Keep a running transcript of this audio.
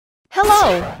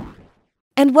Hello!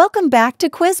 And welcome back to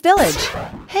Quiz Village.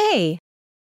 Hey!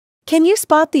 Can you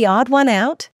spot the odd one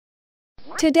out?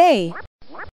 Today,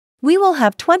 we will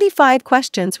have 25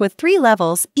 questions with 3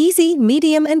 levels: easy,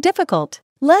 medium, and difficult.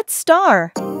 Let's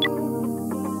start! Can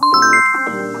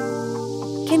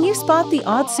you spot the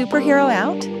odd superhero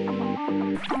out?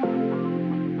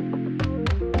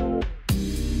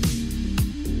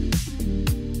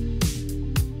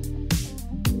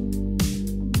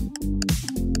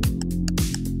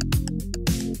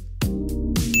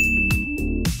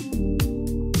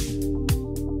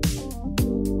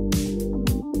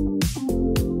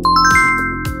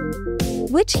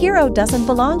 Which hero doesn't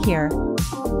belong here?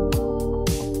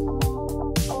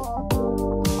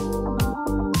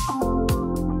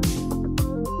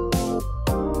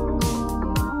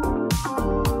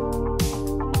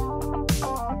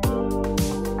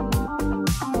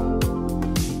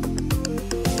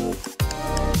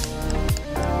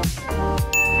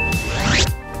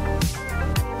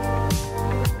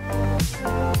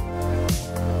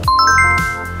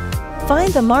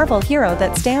 Find the Marvel hero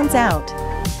that stands out.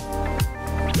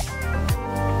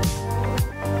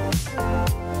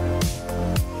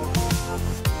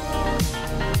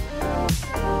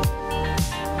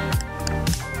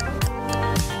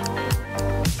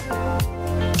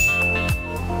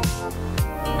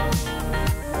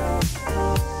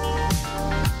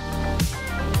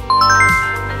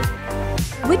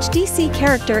 Which DC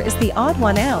character is the odd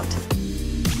one out?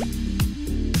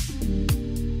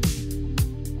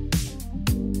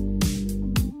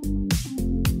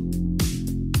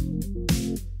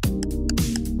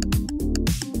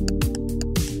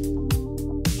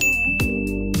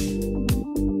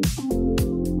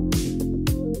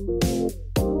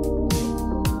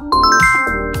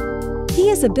 He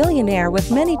is a billionaire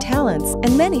with many talents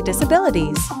and many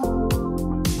disabilities.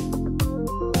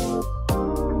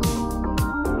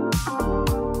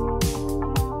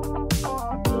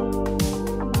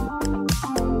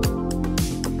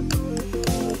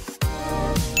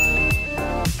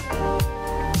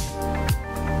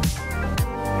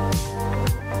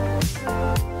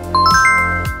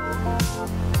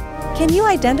 Can you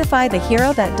identify the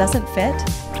hero that doesn't fit?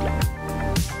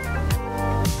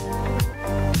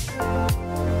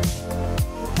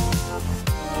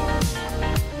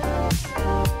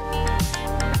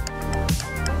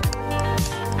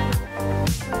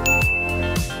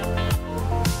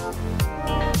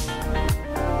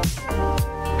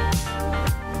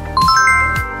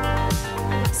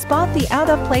 Spot the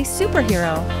out-of-place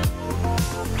superhero.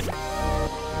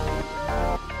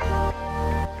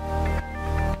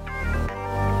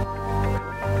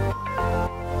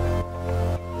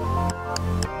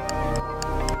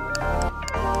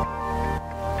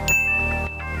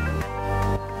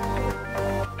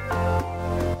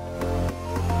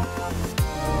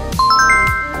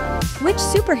 Which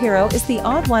superhero is the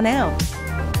odd one out?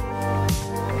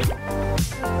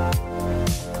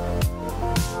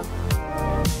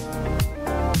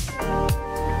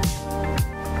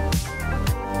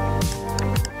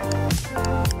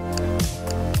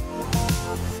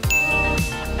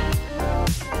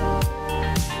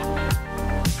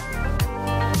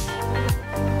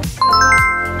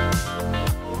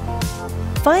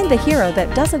 Find the hero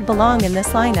that doesn't belong in this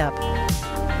lineup.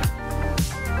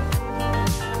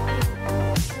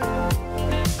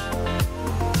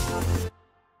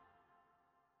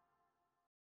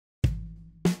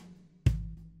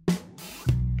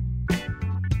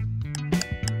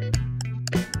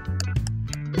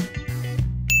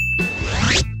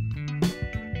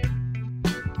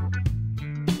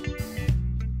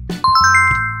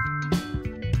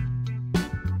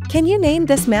 Can you name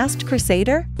this masked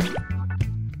crusader?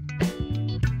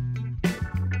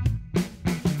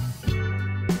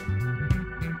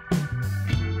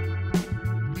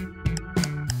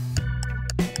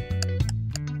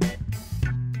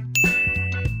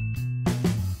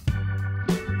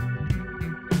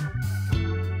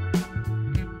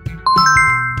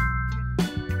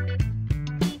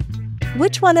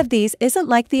 Which one of these isn't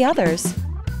like the others?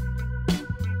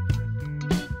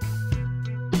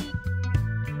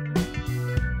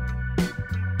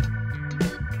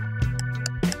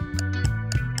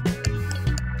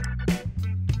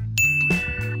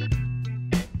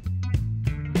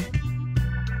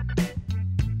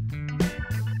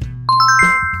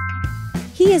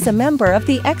 He is a member of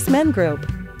the X-Men group.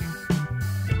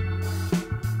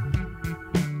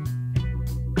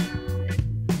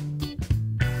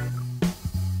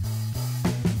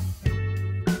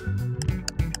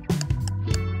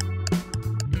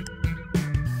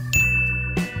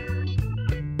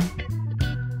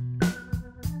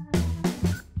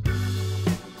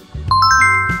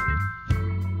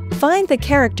 Find the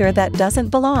character that doesn't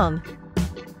belong.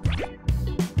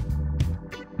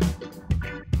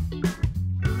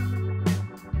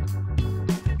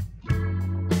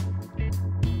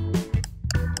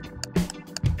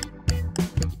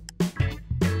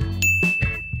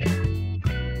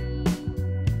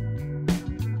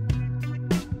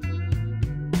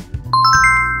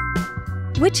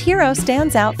 Which hero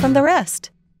stands out from the rest?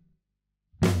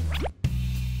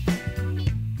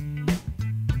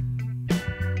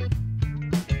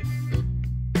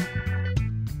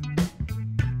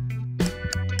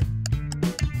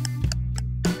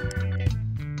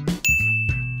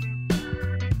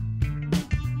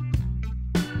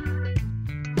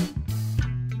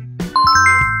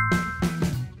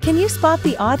 Can you spot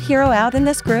the odd hero out in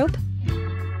this group?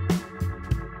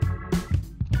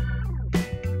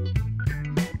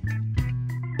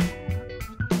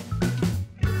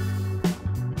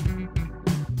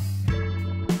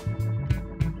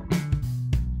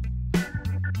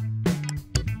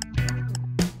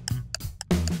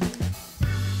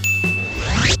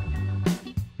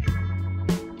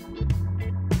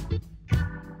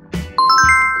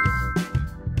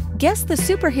 Guess the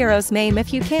superhero's name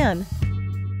if you can.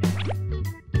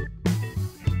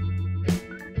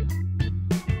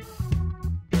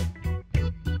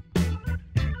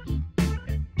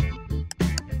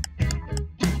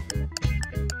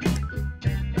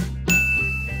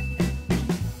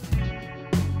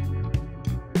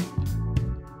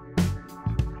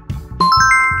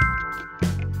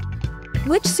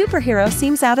 Which superhero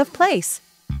seems out of place?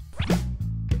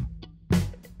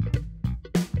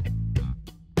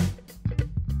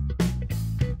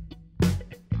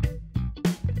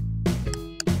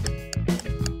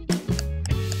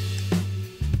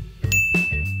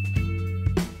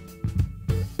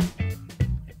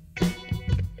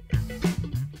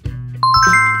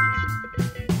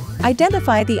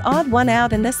 Identify the odd one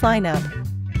out in this lineup.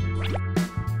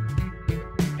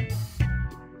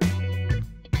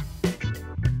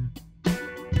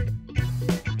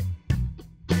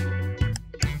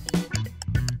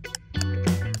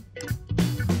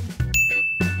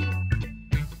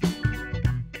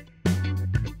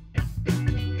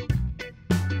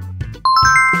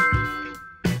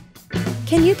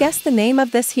 Can you guess the name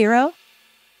of this hero?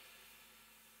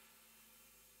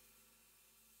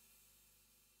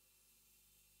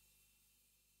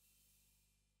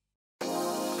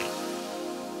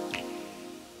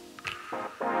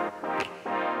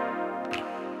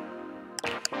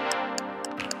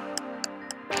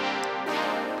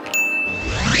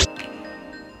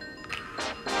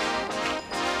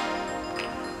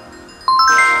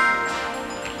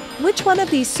 Which one of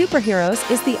these superheroes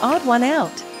is the odd one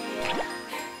out?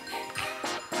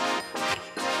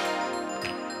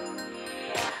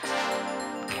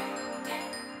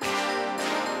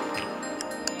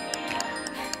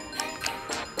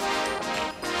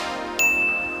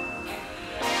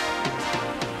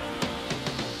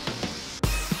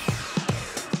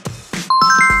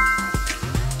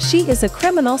 She is a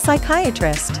criminal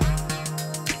psychiatrist.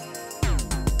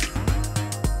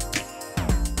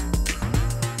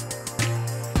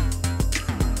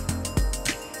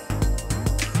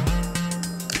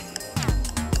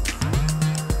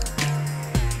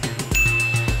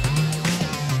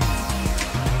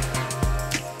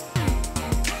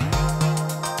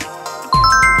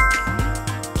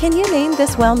 Can you name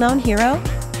this well-known hero?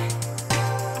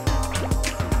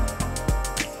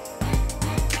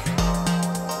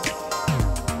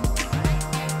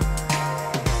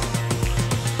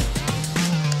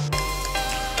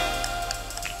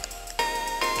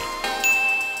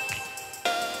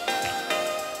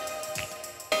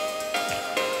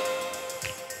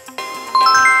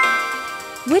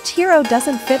 Which hero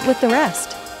doesn't fit with the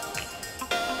rest?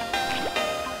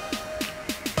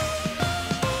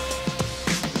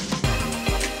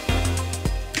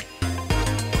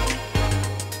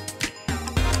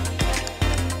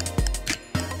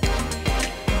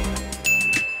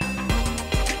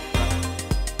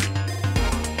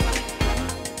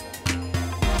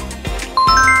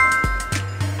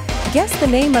 Guess the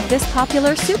name of this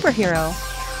popular superhero.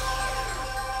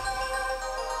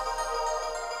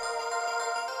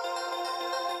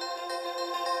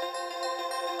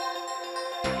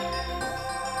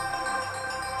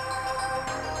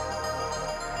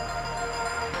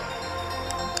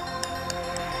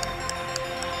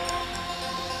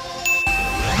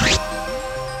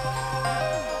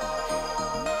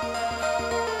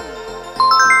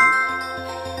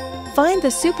 Find the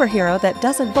superhero that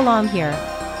doesn't belong here.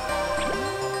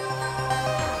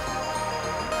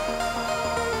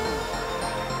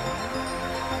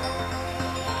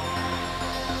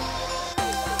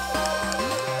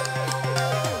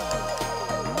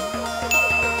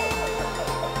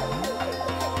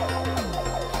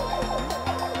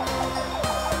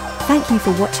 Thank you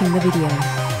for watching the video.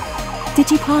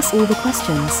 Did you pass all the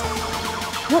questions?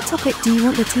 What topic do you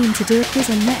want the team to do a quiz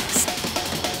on next?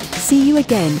 See you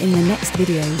again in the next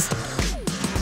videos.